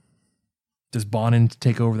 Does Bonin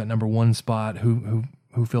take over that number one spot? Who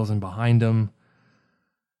fills in behind him?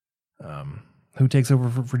 Who takes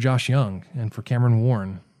over for Josh Young and for Cameron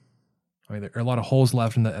Warren? I mean, there are a lot of holes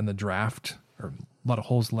left in the draft, or a lot of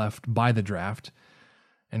holes left by the draft,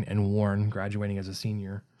 and Warren graduating as a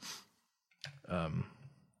senior.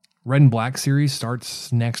 Red and Black series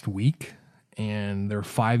starts next week, and there are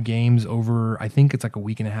 5 games over, I think it's like a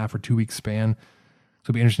week and a half or 2 week span.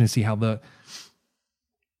 So it'll be interesting to see how the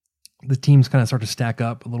teams kind of start to stack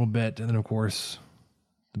up a little bit. And then, of course,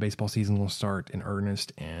 the baseball season will start in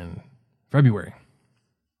earnest in February.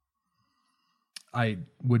 I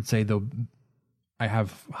would say, though, I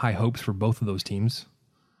have high hopes for both of those teams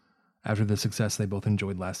after the success they both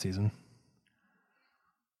enjoyed last season.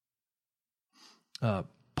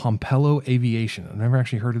 Pompello Aviation. I've never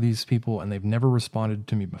actually heard of these people, and they've never responded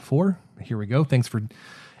to me before. Here we go. Thanks for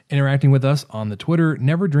interacting with us on the Twitter.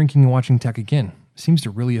 Never drinking and watching tech again. Seems to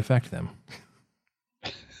really affect them.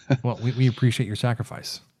 Well, we appreciate your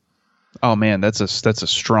sacrifice. Oh man, that's a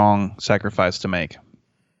strong sacrifice to make.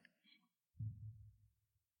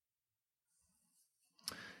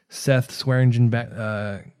 Seth Swearingen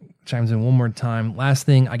chimes in one more time. Last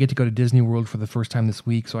thing, I get to go to Disney World for the first time this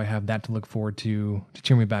week, so I have that to look forward to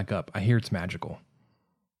cheer me back up. I hear it's magical.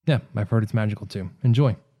 Yeah, I've heard it's magical too.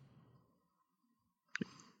 Enjoy.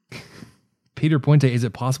 Peter Puente, is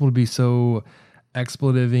it possible to be so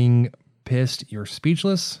expletiving pissed you're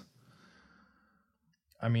speechless?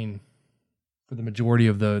 I mean, for the majority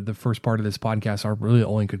of the first part of this podcast, I really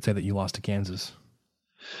only could say that you lost to Kansas.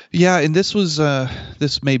 Yeah, and this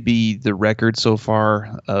may be the record so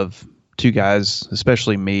far of two guys,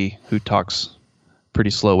 especially me, who talks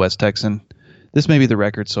pretty slow West Texan. This may be the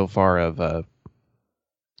record so far of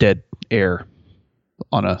dead air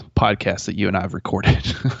on a podcast that you and I have recorded.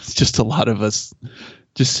 It's just a lot of us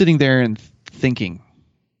just sitting there and thinking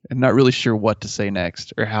and not really sure what to say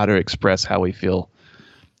next or how to express how we feel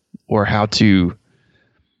or how to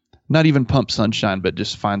not even pump sunshine, but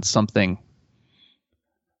just find something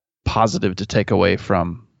positive to take away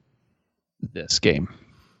from this game.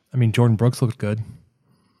 I mean, Jordan Brooks looked good.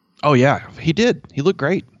 Oh yeah, he did. He looked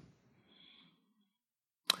great.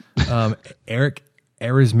 Eric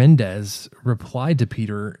Mendez replied to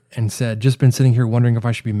Peter and said, just been sitting here wondering if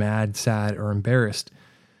I should be mad, sad, or embarrassed.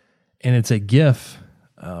 And it's a GIF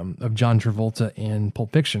of John Travolta in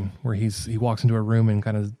Pulp Fiction, where he walks into a room and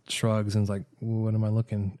kind of shrugs and is like, what am I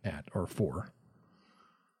looking at or for?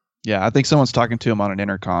 Yeah, I think someone's talking to him on an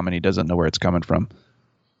intercom and he doesn't know where it's coming from.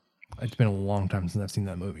 It's been a long time since I've seen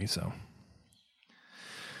that movie, so.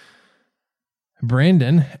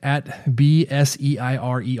 Brandon at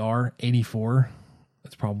BSEIRER 84.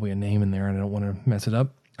 That's probably a name in there, and I don't want to mess it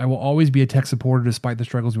up. I will always be a tech supporter despite the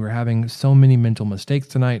struggles we were having. So many mental mistakes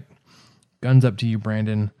tonight. Guns up to you,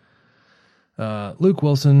 Brandon. Luke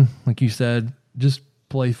Wilson, like you said, just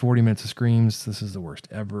play 40 minutes of screams. This is the worst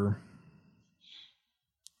ever.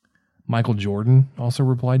 Michael Jordan also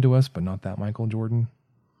replied to us, but not that Michael Jordan.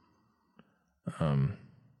 Let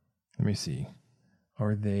me see.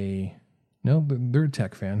 Are they... No, they're a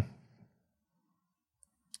tech fan.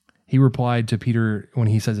 He replied to Peter when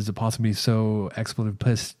he says, is it possible to be so expletive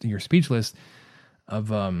pissed you're speechless? of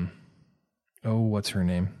what's her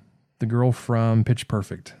name? The girl from Pitch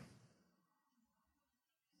Perfect.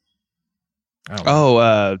 I don't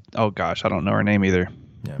know. Oh gosh, I don't know her name either.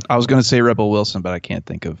 Yeah. I was going to say Rebel Wilson, but I can't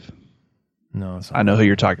think of. No, it's not. I know who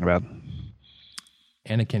you're talking about.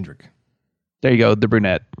 Anna Kendrick. There you go, the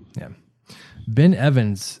brunette. Yeah. Ben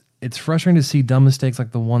Evans, it's frustrating to see dumb mistakes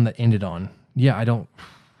like the one that ended on. Yeah,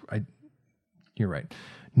 you're right.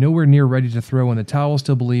 Nowhere near ready to throw in the towel.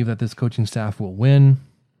 Still believe that this coaching staff will win.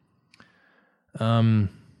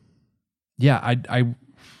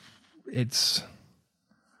 It's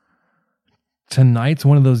tonight's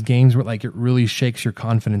one of those games where like it really shakes your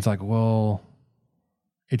confidence. Like, well,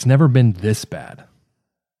 it's never been this bad.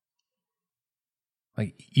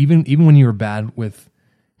 Like even when you were bad with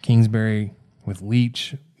Kingsbury, with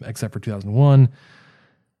Leach, except for 2001,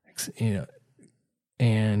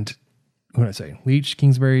 and what did I say? Leach,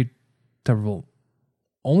 Kingsbury, Tuberville.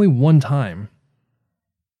 Only one time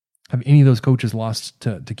have any of those coaches lost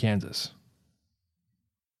to Kansas.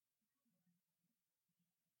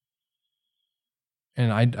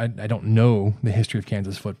 And I don't know the history of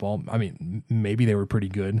Kansas football. I mean, maybe they were pretty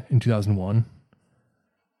good in 2001.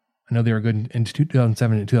 I know they were good in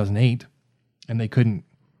 2007 and 2008, and they couldn't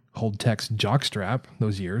hold Tech's jockstrap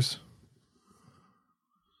those years.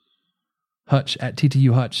 Hutch at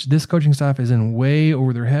TTU Hutch. This coaching staff is in way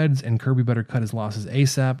over their heads, and Kirby better cut his losses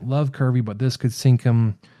ASAP. Love Kirby, but this could sink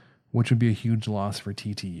him, which would be a huge loss for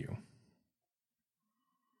TTU.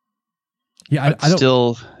 Yeah, I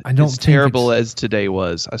don't as terrible as today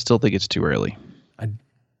was, I still think it's too early. I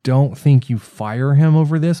don't think you fire him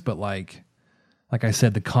over this, but like I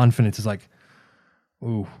said, the confidence is like,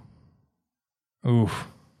 ooh.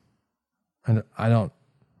 And I don't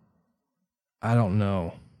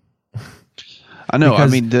know. I know. Because I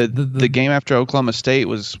mean, the game after Oklahoma State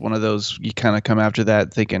was one of those, you kind of come after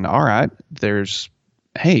that thinking, all right, there's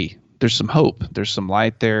some hope. There's some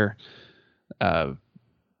light there.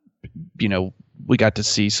 We got to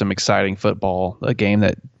see some exciting football, a game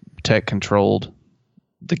that Tech controlled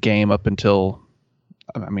the game up until,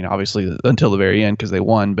 obviously until the very end because they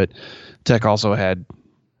won, but Tech also had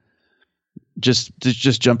just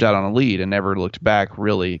jumped out on a lead and never looked back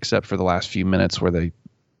really, except for the last few minutes where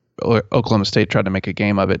Oklahoma State tried to make a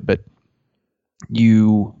game of it. But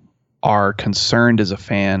you are concerned as a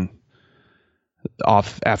fan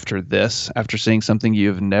after seeing something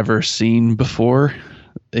you've never seen before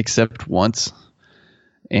except once,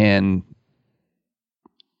 and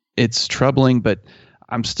it's troubling. But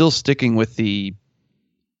I'm still sticking with the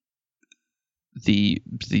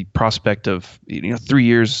prospect of 3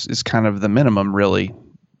 years is kind of the minimum really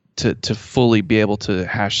to fully be able to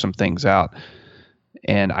hash some things out.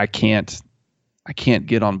 And I can't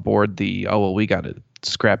get on board we got to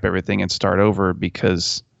scrap everything and start over,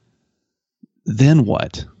 because then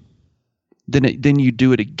what? Then you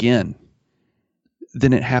do it again.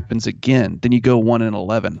 Then it happens again. Then you go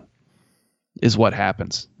 1-11 is what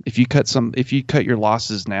happens. If you cut your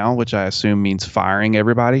losses now, which I assume means firing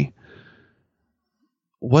everybody,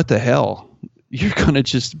 what the hell? You're going to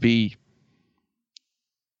just be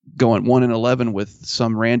going 1-11 with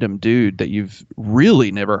some random dude that you've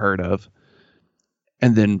really never heard of,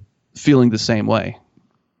 and then feeling the same way.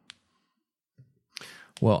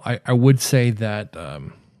 Well, I would say that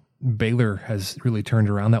Baylor has really turned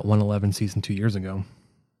around that 1-11 season 2 years ago.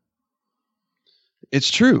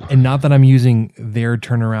 It's true. And not that I'm using their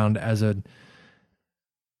turnaround as an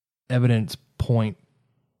evidence point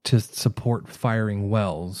to support firing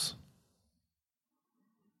Wells.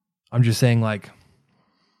 I'm just saying, like,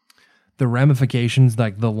 the ramifications,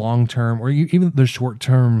 like the long-term or even the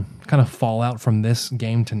short-term kind of fallout from this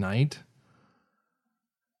game tonight,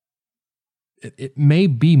 it may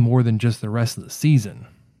be more than just the rest of the season.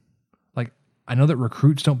 Like, I know that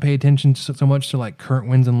recruits don't pay attention so much to like current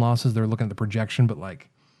wins and losses. They're looking at the projection, but like,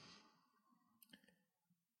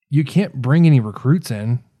 you can't bring any recruits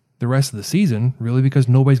in the rest of the season really, because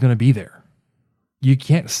nobody's going to be there. You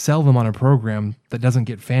can't sell them on a program that doesn't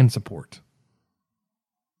get fan support.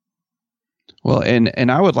 Well,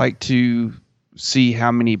 and I would like to see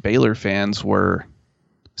how many Baylor fans were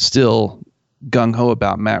still gung-ho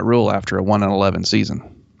about Matt Rule after a 1-11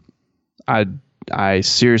 season. I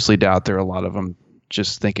seriously doubt there are a lot of them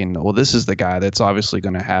just thinking, well, this is the guy that's obviously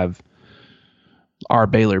going to have our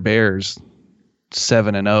Baylor Bears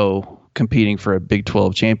 7-0 competing for a Big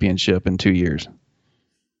 12 championship in 2 years.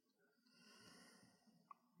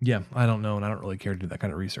 Yeah, I don't know, and I don't really care to do that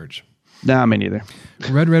kind of research. Nah, me neither.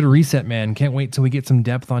 Red Reset Man. Can't wait till we get some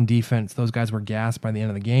depth on defense. Those guys were gassed by the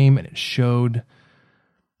end of the game, and it showed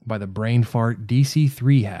by the brain fart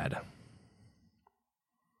DC3 had.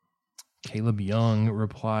 Caleb Young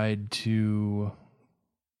replied to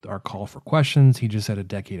our call for questions. He just said a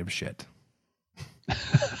decade of shit. I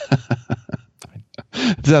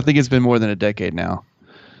think it's been more than a decade now.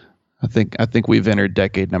 I think we've entered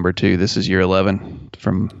decade number 2. This is year 11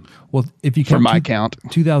 from if you from my count.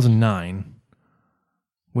 2009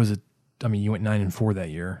 was you went 9-4 that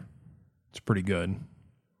year. It's pretty good.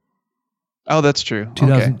 Oh, that's true.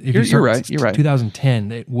 2000, okay. You're right. You're right.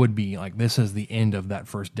 2010, it would be like this is the end of that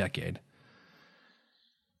first decade.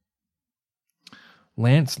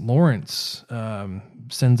 Lance Lawrence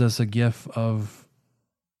sends us a gif of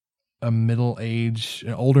an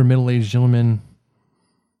older middle-aged gentleman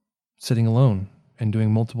sitting alone and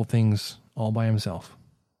doing multiple things all by himself.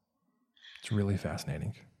 It's really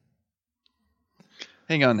fascinating.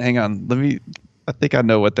 Hang on. I think I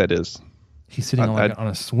know what that is. He's sitting on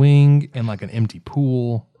a swing in like an empty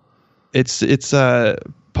pool. It's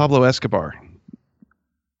Pablo Escobar.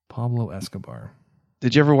 Pablo Escobar.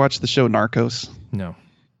 Did you ever watch the show Narcos? No.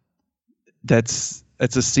 That's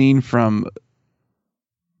a scene from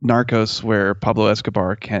Narcos where Pablo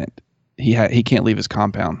Escobar can't leave his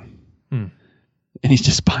compound. And he's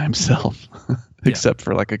just by himself, except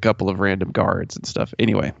for like a couple of random guards and stuff.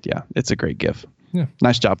 Anyway, yeah, it's a great gif. Yeah.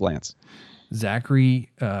 Nice job, Lance. Zachary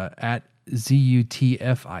at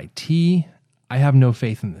ZUTFIT. I have no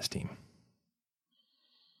faith in this team.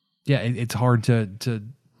 Yeah, it's hard to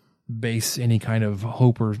base any kind of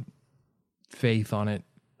hope or faith on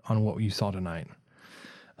what you saw tonight.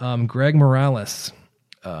 Greg Morales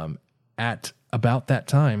at about that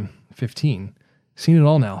time, 15. Seen it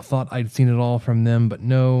all now. Thought I'd seen it all from them, but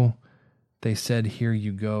no. They said, here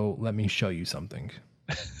you go. Let me show you something.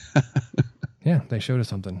 Yeah, they showed us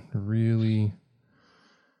something really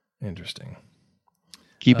interesting.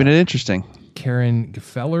 Keeping it interesting. Karen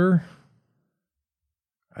Gefeller.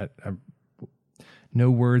 I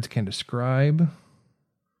no words can describe.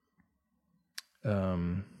 Oh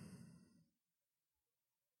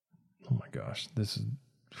my gosh,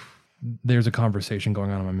 there's a conversation going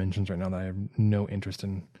on in my mentions right now that I have no interest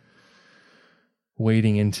in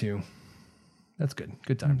wading into. That's good.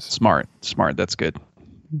 Good times. Smart. That's good.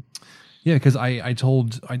 Yeah, because I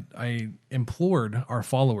implored our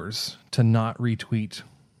followers to not retweet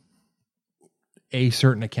a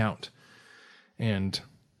certain account. And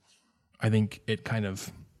I think it kind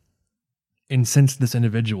of incensed this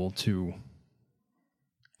individual to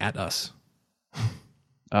at us.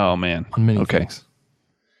 Oh man. On many things.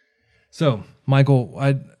 So, Michael,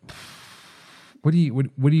 what do you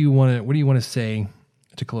want to say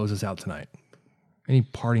to close us out tonight? Any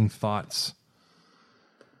parting thoughts?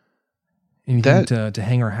 Anything to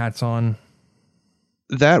hang our hats on?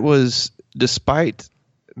 That was, despite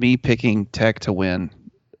me picking Tech to win,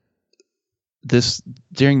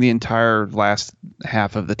 during the entire last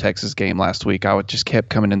half of the Texas game last week, I just kept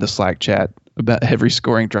coming in the Slack chat about every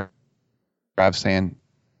scoring drive saying,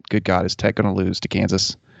 good God, is Tech going to lose to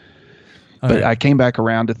Kansas? But right. I came back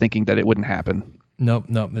around to thinking that it wouldn't happen. Nope,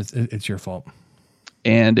 it's your fault.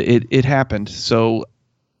 And it happened. So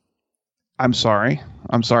I'm sorry.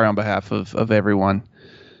 I'm sorry on behalf of everyone.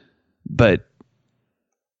 But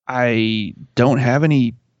I don't have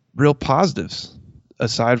any real positives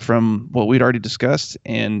aside from what we'd already discussed.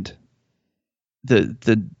 And the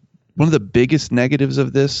one of the biggest negatives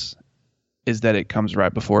of this is that it comes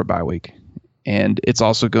right before a bye week. And it's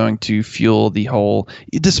also going to fuel the whole,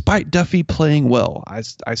 despite Duffy playing well, I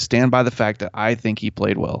stand by the fact that I think he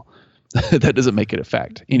played well. That doesn't make it a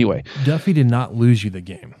fact. Anyway. Duffy did not lose you the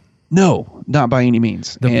game. No, not by any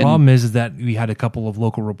means. The problem is that we had a couple of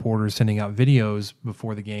local reporters sending out videos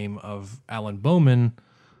before the game of Alan Bowman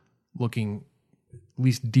looking at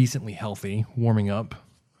least decently healthy, warming up.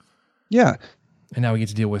 Yeah. And now we get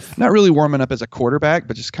to deal with... Not really warming up as a quarterback,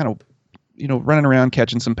 but just kind of, running around,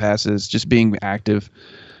 catching some passes, just being active.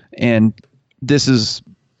 And this is,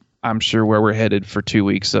 I'm sure, where we're headed for 2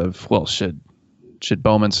 weeks of, well, should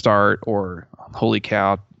Bowman start, or holy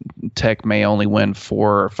cow, Tech may only win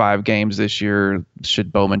 4 or 5 games this year.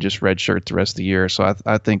 Should Bowman just redshirt the rest of the year? So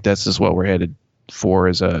I think that's just what we're headed for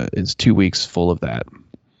is 2 weeks full of that.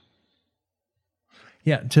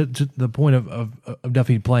 Yeah, to the point of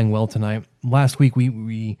Duffy playing well tonight. Last week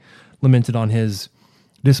we lamented on his,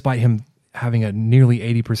 despite him having a nearly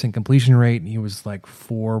 80% completion rate, he was like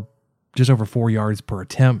just over 4 yards per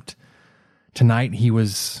attempt. Tonight he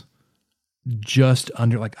was just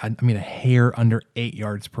under, a hair under 8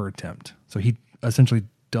 yards per attempt. So he essentially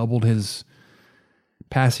doubled his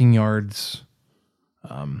passing yards.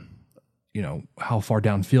 How far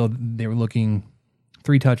downfield they were looking.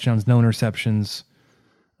 3 touchdowns, no interceptions.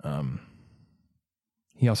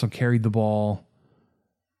 He also carried the ball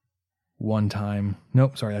one time.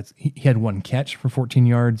 Nope, sorry. He had 1 catch for 14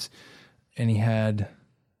 yards, and he had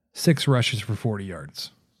 6 rushes for 40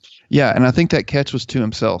 yards. Yeah, and I think that catch was to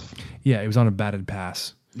himself. Yeah, it was on a batted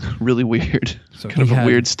pass. Really weird. So kind of a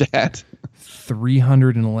weird stat.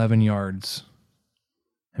 311 yards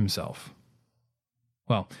himself.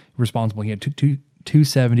 Well, responsible. He had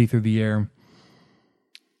 270 through the air,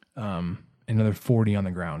 another 40 on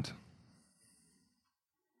the ground.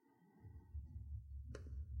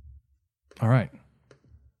 All right.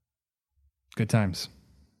 Good times.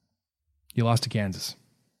 You lost to Kansas.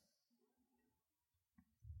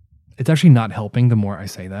 It's actually not helping the more I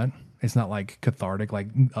say that. It's not like cathartic like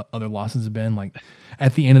other losses have been. Like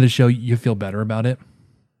at the end of the show, you feel better about it.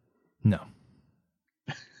 No.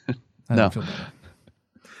 I don't feel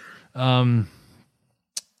better.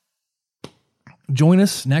 Join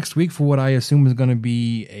us next week for what I assume is going to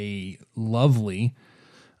be a lovely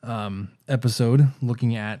episode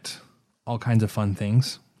looking at all kinds of fun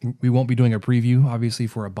things. We won't be doing a preview, obviously,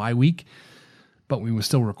 for a bye week, but we will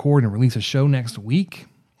still record and release a show next week.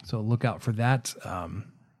 So look out for that.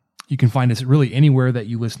 You can find us really anywhere that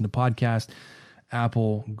you listen to podcasts: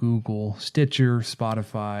 Apple, Google, Stitcher,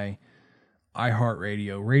 Spotify,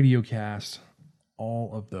 iHeartRadio, Radiocast,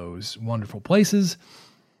 all of those wonderful places.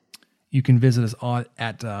 You can visit us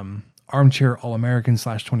at Armchair All-American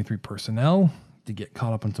 /23 Personnel to get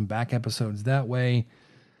caught up on some back episodes that way.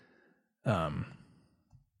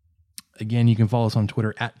 Again, you can follow us on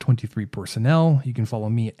Twitter at 23 Personnel. You can follow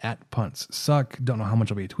me at Punts Suck. Don't know how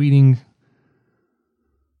much I'll be tweeting.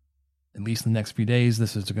 At least in the next few days.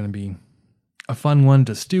 This is going to be a fun one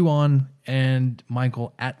to stew on. And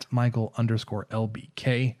Michael at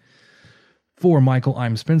Michael_LBK. For Michael,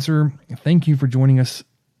 I'm Spencer. Thank you for joining us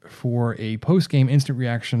for a post-game instant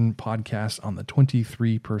reaction podcast on the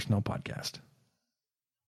 23 Personnel Podcast.